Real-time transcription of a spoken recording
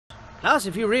Plus,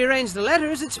 if you rearrange the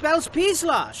letters, it spells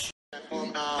Peeslosh.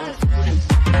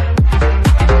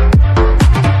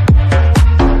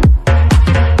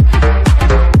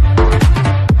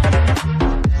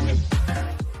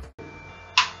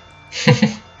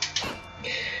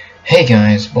 Hey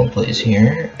guys, BattleBlock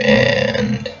here,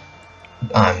 and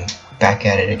I'm back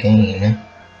at it again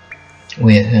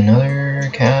with another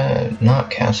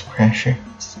not Castle Crasher.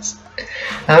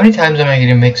 How many times am I going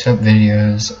to mix up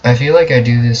videos? I feel like I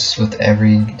do this with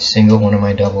every single one of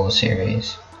my double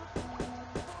series.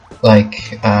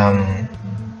 Like, I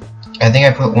think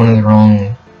I put one of the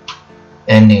wrong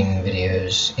ending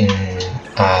videos in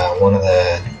one of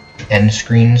the end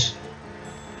screens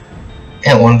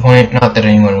at one point. Not that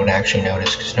anyone would actually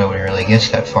notice, because nobody really gets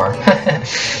that far.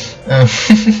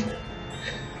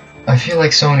 I feel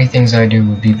like so many things I do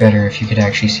would be better if you could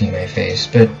actually see my face,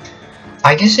 but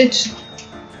I guess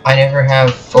I never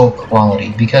have full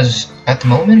quality, because at the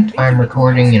moment I'm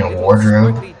recording in a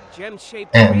wardrobe,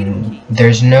 and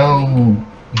there's no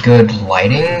good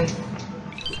lighting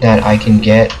that I can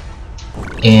get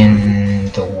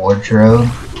in the wardrobe,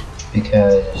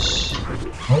 because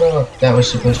I don't know if that was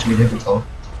supposed to be difficult.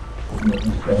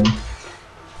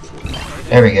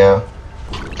 There we go.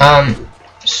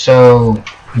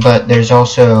 But there's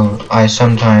also, I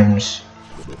sometimes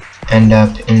end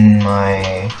up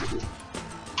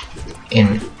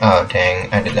oh dang,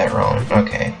 I did that wrong.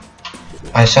 Okay.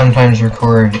 I sometimes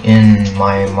record in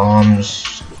my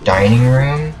mom's dining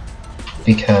room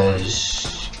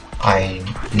because I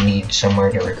need somewhere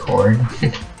to record.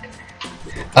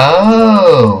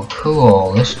 Oh,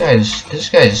 cool. This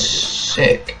guy's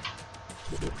sick.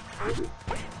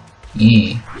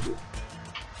 Yee.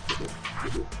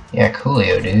 Yeah,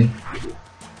 coolio, dude.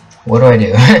 What do I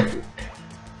do?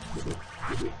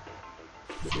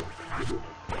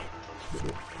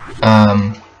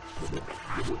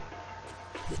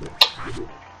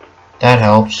 That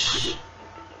helps.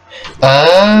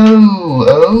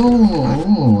 Oh.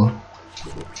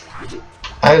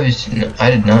 I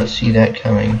did not see that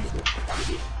coming.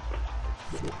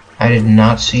 I did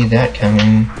not see that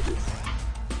coming.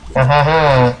 Ha ha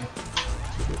ha.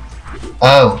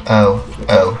 Oh.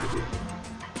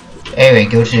 Anyway,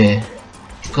 go to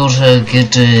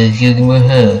get with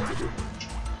her.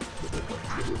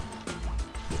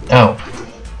 Oh.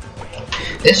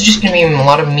 This is just gonna be a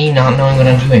lot of me not knowing what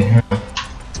I'm doing, huh?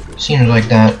 Seems like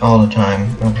that all the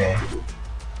time. Okay.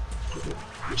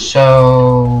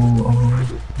 So,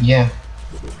 yeah.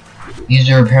 These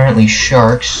are apparently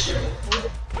sharks.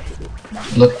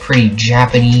 Look pretty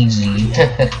Japanesey.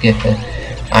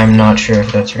 I'm not sure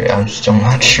if that's I'm still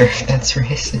not sure if that's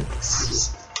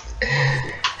racist.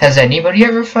 Has anybody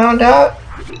ever found out?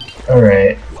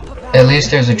 Alright. At least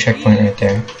there's a checkpoint right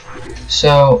there.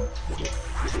 So,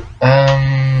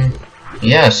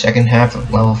 yeah, second half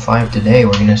of level 5 today.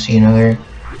 We're gonna see another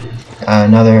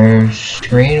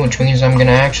screen, which means I'm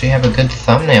gonna actually have a good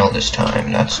thumbnail this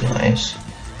time. That's nice.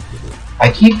 I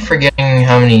keep forgetting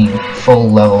how many full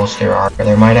levels there are.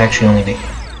 There might actually only be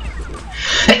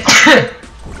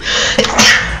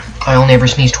I only ever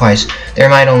sneezed twice. There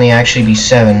might only actually be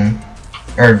 7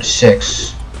 or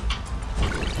 6.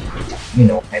 You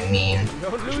know what I mean.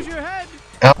 Don't lose your head.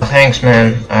 Oh, thanks,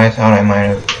 man. I thought I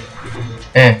might have.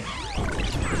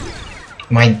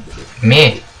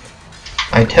 Me.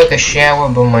 I took a shower,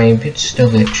 but my pit's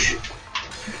still itch.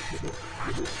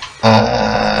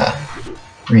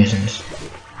 Reasons.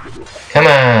 Come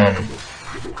on.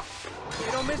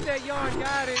 You don't miss that yawn.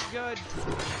 Got it. Good.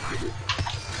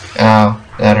 Ow,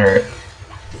 that hurt.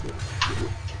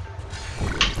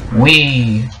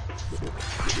 I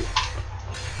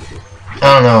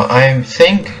don't know. I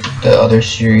think the other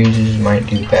series might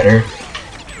do better.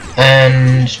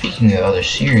 And speaking of other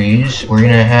series, we're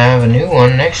gonna have a new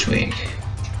one next week.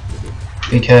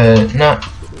 Because,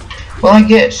 well, I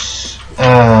guess,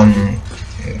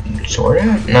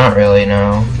 sorta? Not really,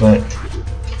 no, but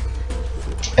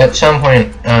at some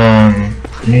point,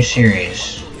 new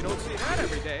series. You don't see that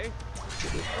every day.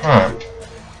 Huh.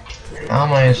 How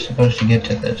am I supposed to get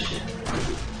to this?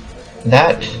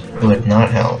 That would not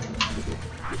help.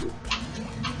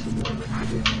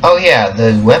 Oh yeah,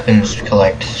 the weapons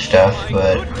collect stuff,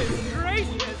 but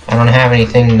I don't have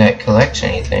anything that collects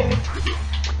anything.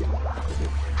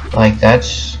 Like,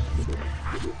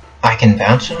 I can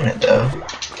bounce on it though.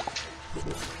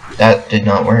 That did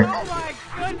not work.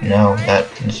 No, that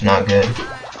is not good.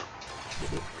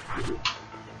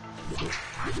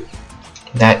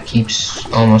 That keeps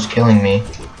almost killing me.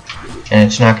 And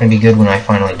it's not going to be good when I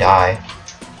finally die.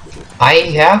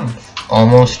 I have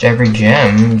almost every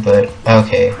gem, but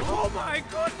okay. Oh my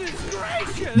goodness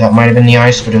gracious! That might have been the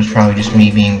ice, but it was probably just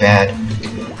me being bad.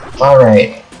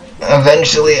 Alright.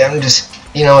 Eventually, I'm just,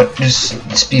 you know what, just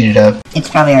speed it up. It's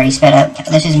probably already sped up.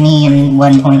 This is me in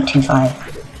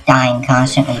 1.25, dying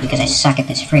constantly because I suck at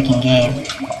this freaking game.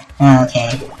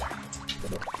 Okay.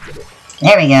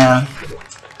 There we go.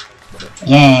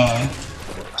 Yeah.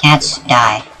 Cats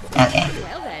die. Okay.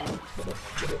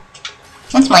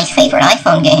 That's my favorite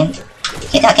iPhone game.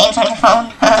 You got games on your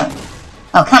phone?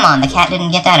 Oh, come on, the cat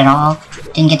didn't get that at all?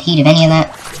 Didn't get the heat of any of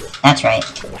that? That's right.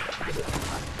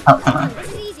 Oh, come on.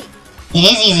 It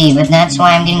is easy, but that's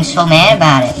why I'm getting so mad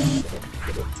about it.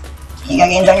 You got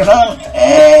games on your phone?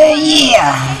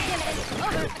 Yeah!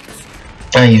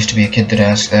 I used to be a kid that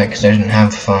asked that because I didn't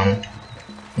have a phone.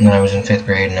 And then I was in 5th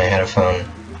grade and I had a phone.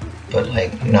 But,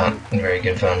 like, not a very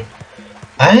good phone.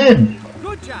 I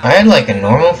had like a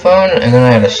normal phone, and then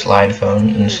I had a slide phone,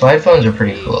 and slide phones are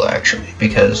pretty cool actually,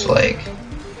 because like,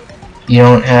 you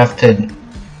don't have to,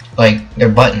 like, they're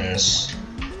buttons,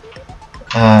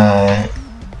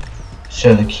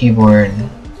 so the keyboard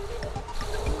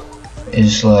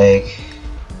is like,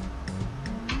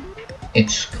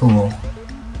 it's cool,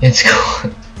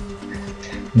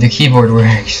 the keyboard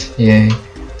works, yay.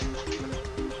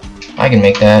 I can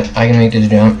make this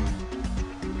jump.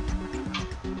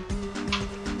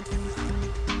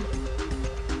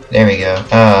 There we go.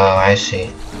 Oh, I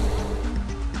see.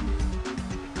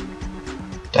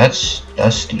 That's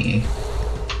dusty.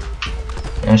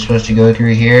 I'm supposed to go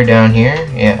through here, down here?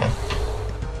 Yeah.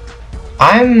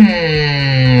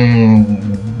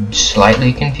 I'm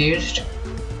slightly confused.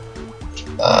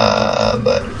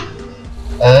 But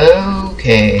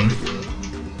okay.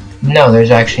 No,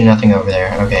 there's actually nothing over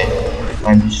there. Okay.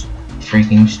 I'm just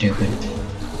freaking stupid.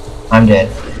 I'm dead.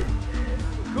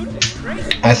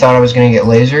 I thought I was gonna get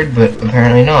lasered, but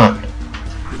apparently not.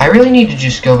 I really need to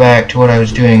just go back to what I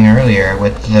was doing earlier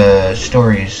with the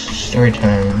story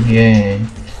time, yay.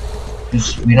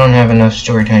 Because we don't have enough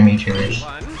story time YouTubers.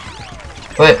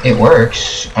 But it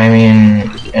works, I mean,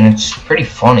 and it's pretty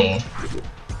funny.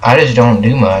 I just don't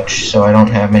do much, so I don't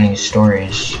have many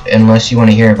stories, unless you want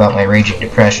to hear about my raging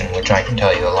depression, which I can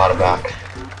tell you a lot about.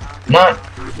 Not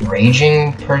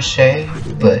raging per se,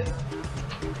 but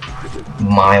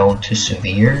mild to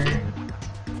severe.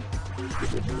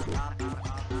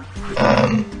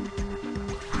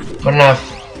 But enough.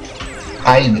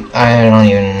 I don't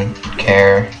even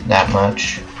care that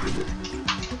much.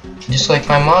 Just like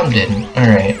my mom didn't.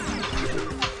 Alright.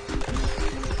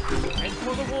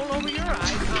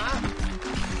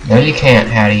 No you can't,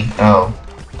 Hattie. Oh.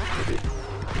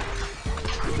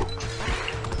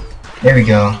 There we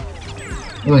go.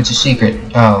 Ooh, it's a secret.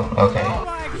 Oh, okay.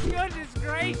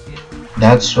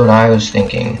 That's what I was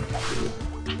thinking.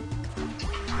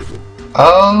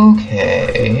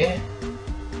 Okay.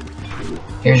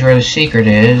 Here's where the secret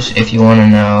is, if you want to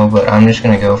know, but I'm just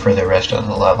gonna go for the rest of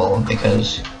the level,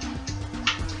 because...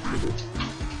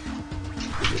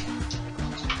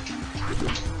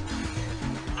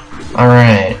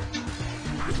 Alright.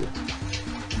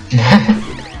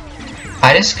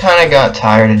 I just kinda got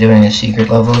tired of doing the secret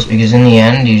levels, because in the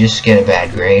end, you just get a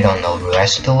bad grade on the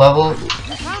rest of the level.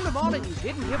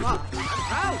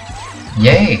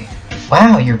 Yay!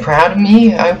 Wow, you're proud of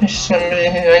me? I wish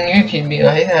I knew you'd be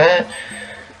like that.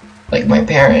 Like my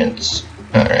parents.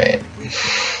 Alright.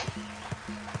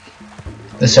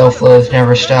 The self-love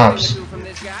never stops.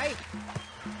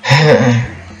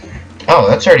 Oh,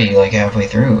 that's already like halfway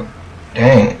through.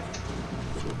 Dang.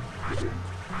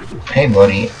 Hey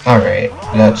buddy. Alright,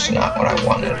 that's not what I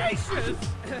wanted.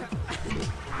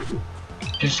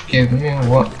 Just give me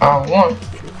what I want.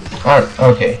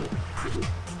 Okay.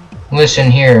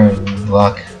 Listen here,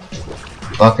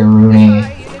 Buckaroonie.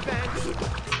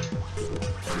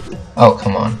 Oh,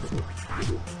 come on.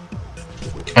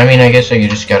 I mean, I guess I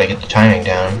just gotta get the timing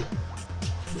down.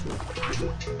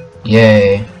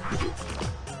 Yay.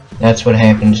 That's what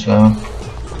happens, though.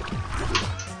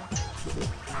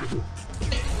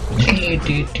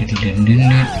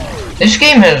 This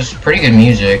game has pretty good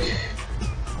music.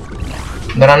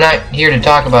 But I'm not here to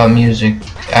talk about music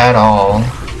at all.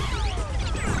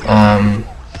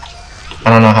 I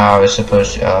don't know how I was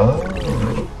supposed to... Oh.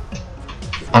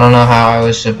 I don't know how I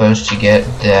was supposed to get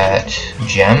that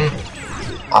gem.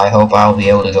 I hope I'll be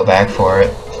able to go back for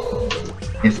it.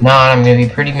 If not, I'm gonna be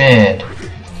pretty mad.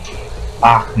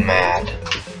 Mad.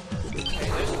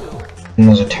 That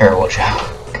was a terrible joke.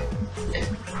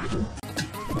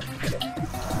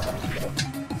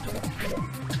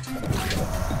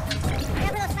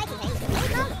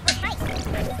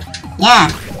 Yeah.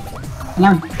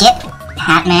 No dip,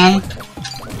 Hat Man.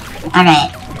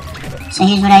 Alright. So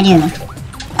here's what I do.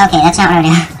 Okay, that's not what I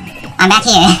do. I'm back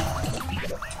here.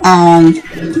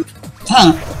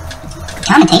 Dang.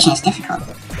 Commentation is difficult.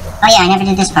 Oh yeah, I never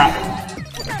did this part.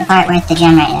 The part with the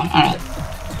gem right there. Alright.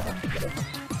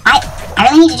 I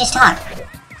really need to just talk.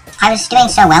 I was doing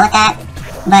so well at that,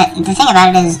 but the thing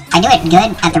about it is, I do it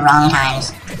good at the wrong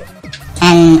times.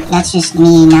 And that's just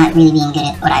me not really being good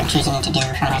at what I've chosen to do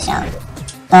for myself.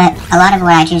 But a lot of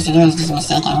what I choose to do is just a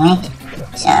mistake anyway.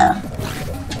 So,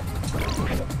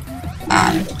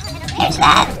 there's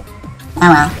that. Oh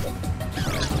well.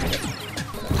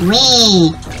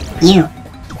 Wee! You.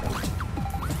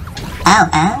 Oh.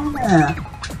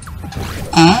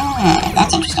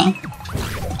 That's interesting.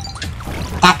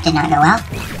 That did not go well.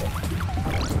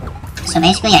 So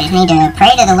basically, I just need to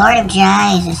pray to the Lord of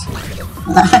Jesus.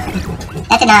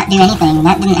 That did not do anything.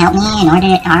 That didn't help me, nor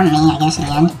did it harm me, I guess, in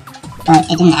the end. But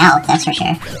it didn't help, that's for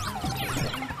sure.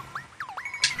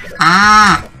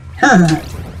 Ah! Oh,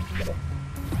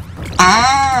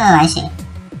 I see.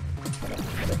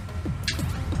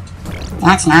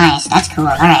 That's nice. That's cool.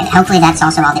 Alright, hopefully that's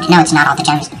also all the... No, it's not all the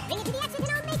gems.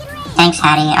 Thanks,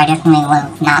 Hattie. I definitely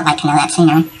would not like to know that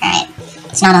sooner. Alright.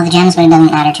 It's not all the gems, but it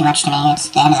doesn't matter too much to me. It's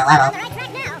the end of the level.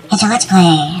 It's a let's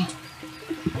play.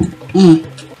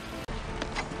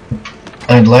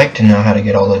 I'd like to know how to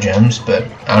get all the gems, but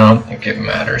I don't think it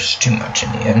matters too much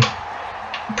in the end.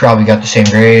 Probably got the same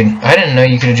grade. I didn't know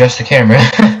you could adjust the camera.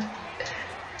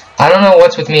 I don't know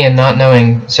what's with me and not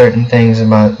knowing certain things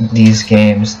about these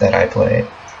games that I play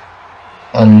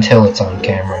until it's on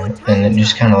camera, and it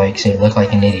just kind of makes me look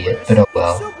like an idiot, but oh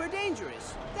well.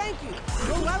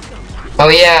 Oh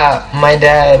yeah, my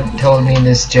dad told me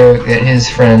this joke that his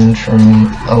friend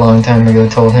from a long time ago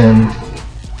told him,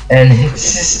 and it's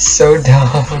just so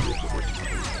dumb.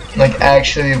 Like,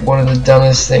 actually one of the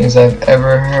dumbest things I've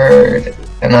ever heard,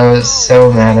 and I was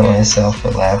so mad at myself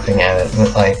for laughing at it.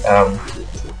 But like,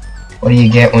 what do you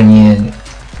get when you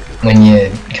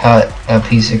cut a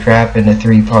piece of crap into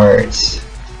 3 parts?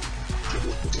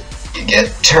 You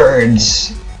get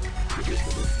turds.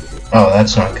 Oh,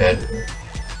 that's not good.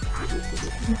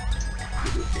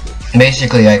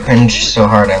 Basically, I cringed so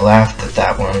hard I laughed at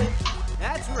that one.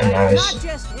 And I was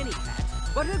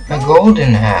a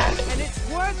golden hat.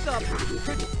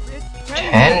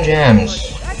 10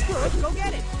 gems.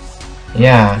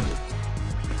 Yeah.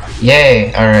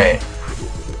 Yay, alright.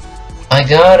 I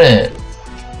got it!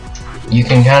 You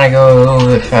can kinda go a little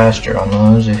bit faster on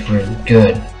those if you're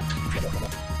good.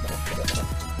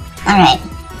 Alright.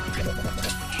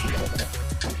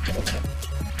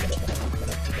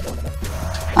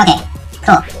 Okay,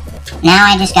 cool. Now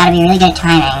I just gotta be really good at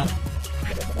timing.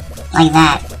 Like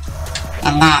that.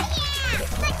 And that.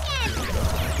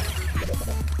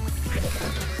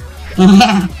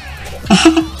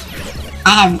 I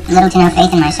have little to no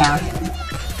faith in myself.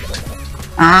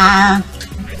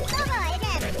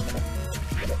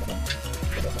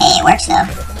 Hey, it works though.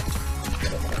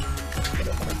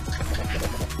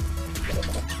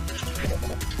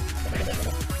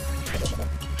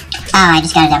 Oh, I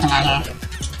just gotta dump him down here.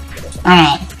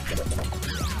 Alright.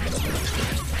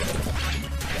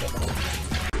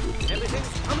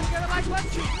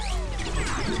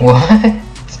 What?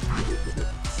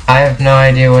 I have no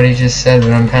idea what he just said,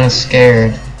 but I'm kinda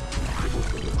scared.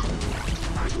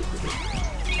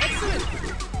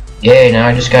 Yay, now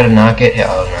I just gotta knock it.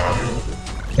 Oh no.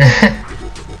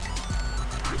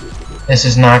 This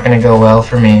is not gonna go well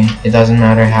for me. It doesn't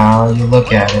matter how you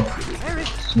look at it.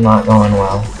 It's not going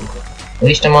well. At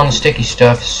least I'm on the sticky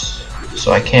stuff,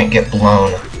 so I can't get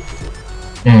blown.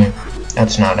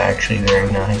 That's not actually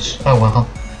very nice. Oh well.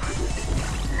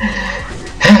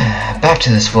 Back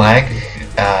to this flag.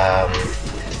 At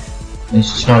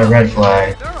least it's not a red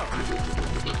flag.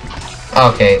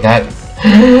 Okay, that...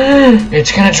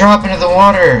 It's gonna drop into the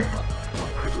water!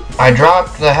 I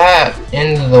dropped the hat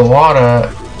into the water,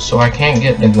 so I can't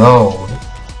get the gold.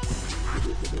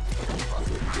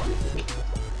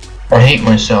 I hate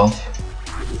myself.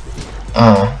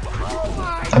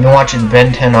 I've been watching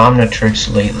Ben 10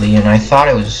 Omnitrix lately, and I thought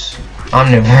it was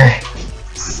Omniverse.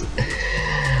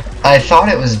 I thought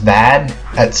it was bad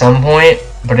at some point,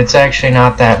 but it's actually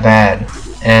not that bad.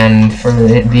 And for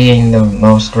it being the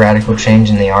most radical change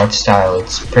in the art style,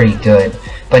 it's pretty good.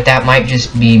 But that might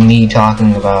just be me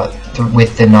talking about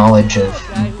with the knowledge of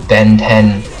Ben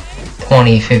 10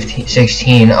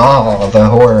 2016. Oh, the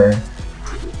horror.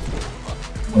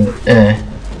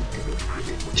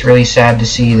 It's really sad to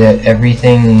see that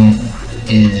everything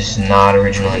is not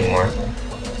original anymore.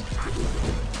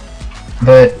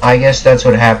 But I guess that's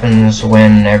what happens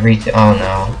when everything... Oh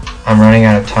no, I'm running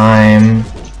out of time.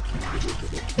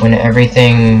 When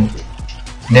everything...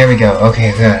 There we go.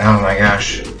 Okay, good. Oh my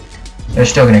gosh. They're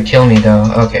still gonna kill me though.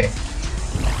 Okay.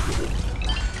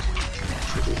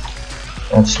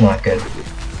 That's not good.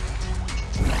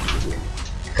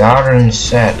 Garden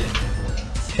set.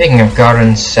 Speaking of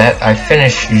Garden set, I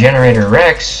finished Generator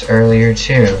Rex earlier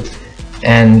too.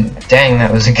 And dang,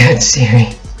 that was a good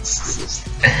series.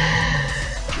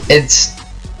 It's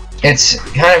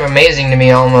kind of amazing to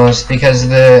me almost, because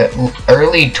the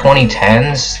early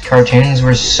 2010s cartoons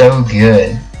were so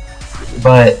good,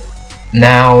 but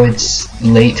now it's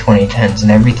late 2010s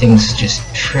and everything's just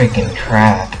freaking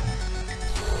crap.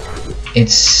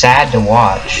 It's sad to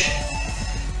watch.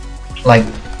 Like,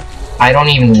 I don't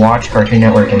even watch Cartoon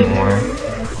Network anymore,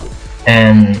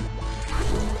 and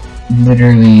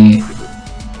literally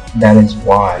that is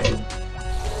why.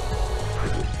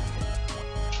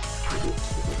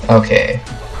 Okay.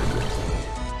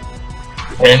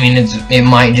 I mean, it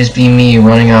might just be me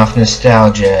running off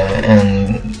nostalgia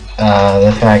and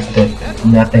the fact that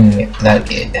nothing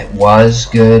that it was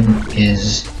good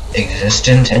is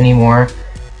existent anymore.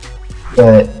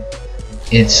 But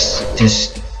it's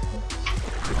just,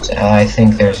 I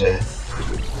think there's a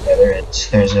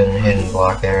hidden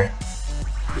block there,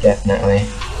 definitely.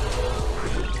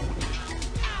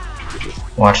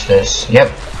 Watch this.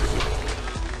 Yep.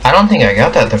 I don't think I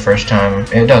got that the first time.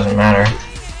 It doesn't matter.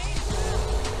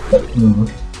 Ooh.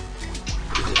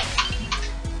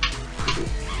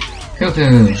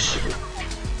 Cuckoos.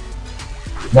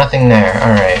 Nothing there.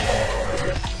 Alright.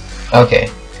 Okay.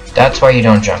 That's why you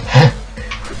don't jump.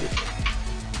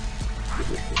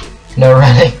 No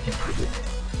running.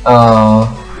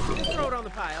 Throw it on the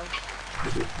pile.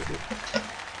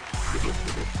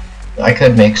 I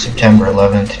could make September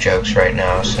 11th jokes right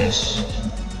now, since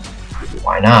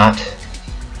why not?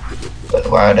 But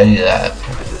why would I do that?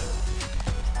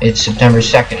 It's September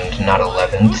 2nd, not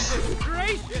 11th.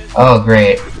 Oh,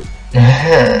 great.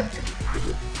 I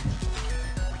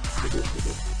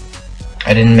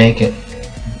didn't make it.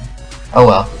 Oh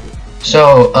well.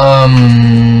 So,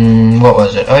 what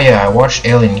was it? Oh yeah, I watched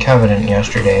Alien Covenant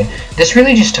yesterday. This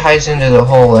really just ties into the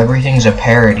whole everything's a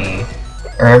parody,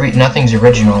 or nothing's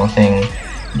original thing.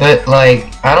 But,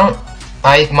 like,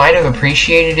 I might have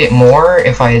appreciated it more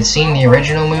if I had seen the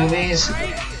original movies,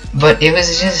 but it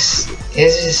was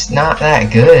just not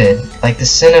that good. Like, the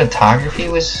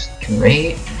cinematography was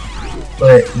great,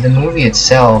 but the movie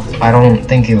itself, I don't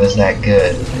think it was that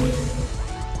good.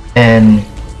 And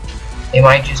it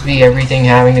might just be everything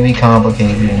having to be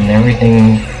complicated and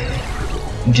everything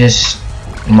just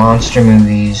monster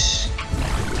movies,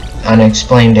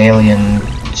 unexplained alien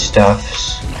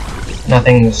stuffs.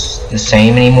 Nothing's the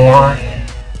same anymore.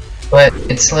 But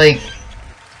it's like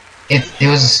it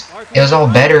was all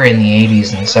better in the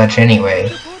 80s and such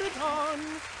anyway.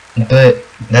 But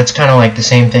that's kind of like the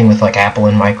same thing with like Apple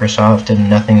and Microsoft, and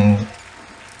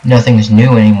nothing's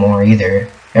new anymore either.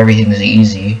 Everything's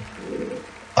easy.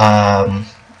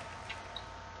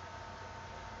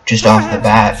 Just off the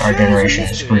bat, our generation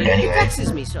is screwed anyway. It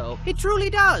vexes me so. It truly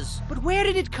does. But where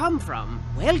did it come from?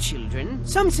 Well, children,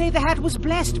 some say the hat was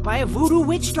blessed by a voodoo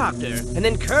witch doctor, and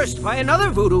then cursed by another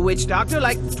voodoo witch doctor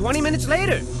like 20 minutes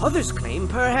later. Others claim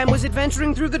Perham was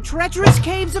adventuring through the treacherous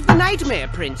caves of the Nightmare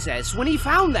Princess when he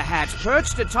found the hat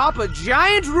perched atop a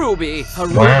giant ruby. A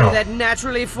ruby that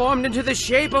naturally formed into the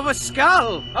shape of a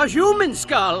skull. A human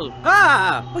skull.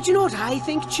 Ah! But you know what I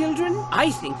think, children?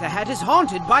 I think the hat is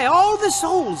haunted by all the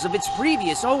souls of its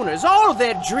previous owners, all of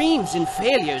their dreams and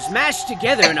failures mashed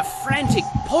together in a frantic,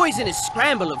 poisonous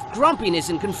scramble of grumpiness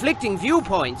and conflicting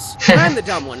viewpoints. I'm the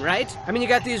dumb one, right? I mean, you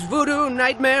got these voodoo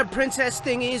nightmare princess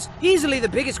thingies, easily the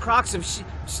biggest crocs of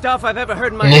stuff I've ever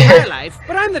heard in my entire life,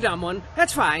 but I'm the dumb one.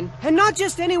 That's fine. And not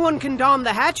just anyone can don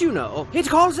the hat, you know. It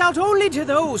calls out only to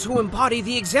those who embody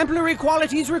the exemplary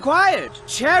qualities required.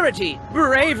 Charity,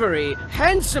 bravery,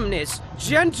 handsomeness,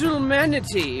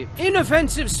 gentlemanity,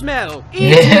 inoffensive smell,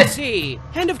 ETC,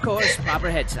 and of course,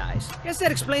 proper head size. Guess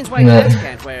that explains why cats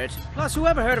can't wear it. Plus,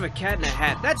 whoever heard of a cat in a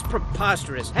hat? That's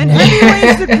preposterous. And heavy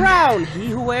weighs the crown. He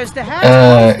who wears the hat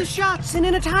calls the shots, and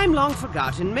in a time long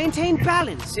forgotten, maintained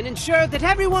balance and ensured that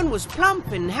everyone was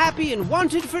plump and happy and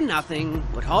wanted for nothing.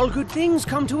 But all good things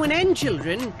come to an end,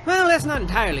 children. Well, that's not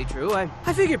entirely true.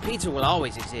 I figure pizza will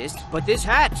always exist. But this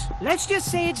hat, let's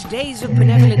just say its days of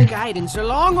benevolent guidance are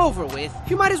long over with.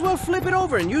 You might as well flip it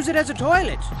over and use it as a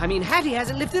toilet. I mean, Hattie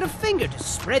hasn't lifted a finger to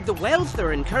spread the wealth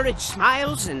or encourage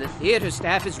smiles, and the theater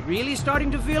staff is really starting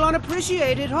to feel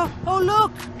unappreciated. Oh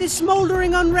look, this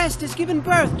smoldering unrest has given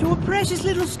birth to a precious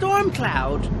little storm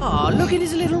cloud. Oh, look at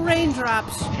his little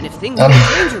raindrops. And if things don't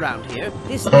change around here,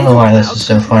 this I don't know why this is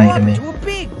so funny to me. To a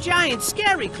big, giant,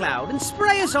 scary cloud and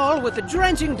spray us all with a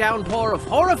drenching downpour of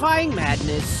horrifying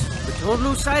madness. But Don't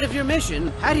lose sight of your mission.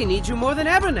 Hattie needs you more than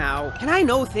ever now. And I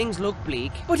know things look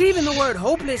bleak, but even the word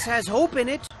hopeless has hope in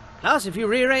it. Plus, if you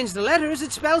rearrange the letters,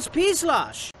 it spells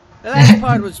Peeslosh. The last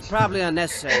part was probably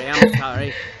unnecessary, I'm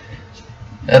sorry.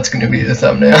 That's gonna be the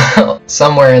thumbnail.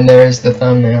 Somewhere in there is the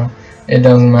thumbnail. It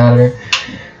doesn't matter.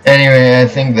 Anyway, I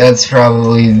think that's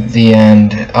probably the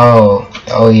end.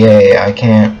 Oh yay, I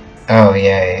can't. Oh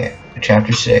yay.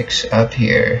 Chapter 6, up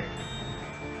here.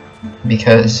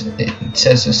 Because it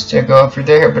says us to go over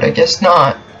there, but I guess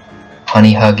not.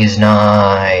 Honey Hug is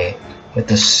nigh. With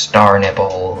the star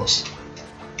nipples.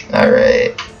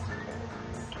 Alright.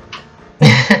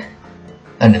 I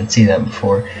didn't see that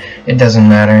before. It doesn't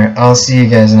matter. I'll see you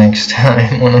guys next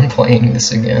time when I'm playing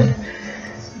this again.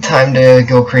 Time to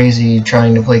go crazy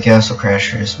trying to play Castle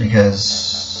Crashers,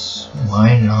 because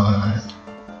why not?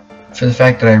 For the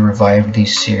fact that I revived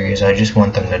these series, I just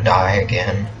want them to die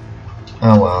again.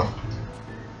 Oh well.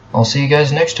 I'll see you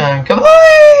guys next time.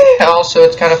 Goodbye! Also,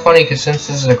 it's kind of funny because since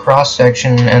this is a cross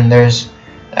section and there's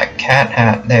that cat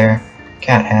hat there,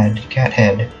 cat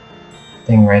head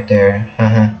thing right there.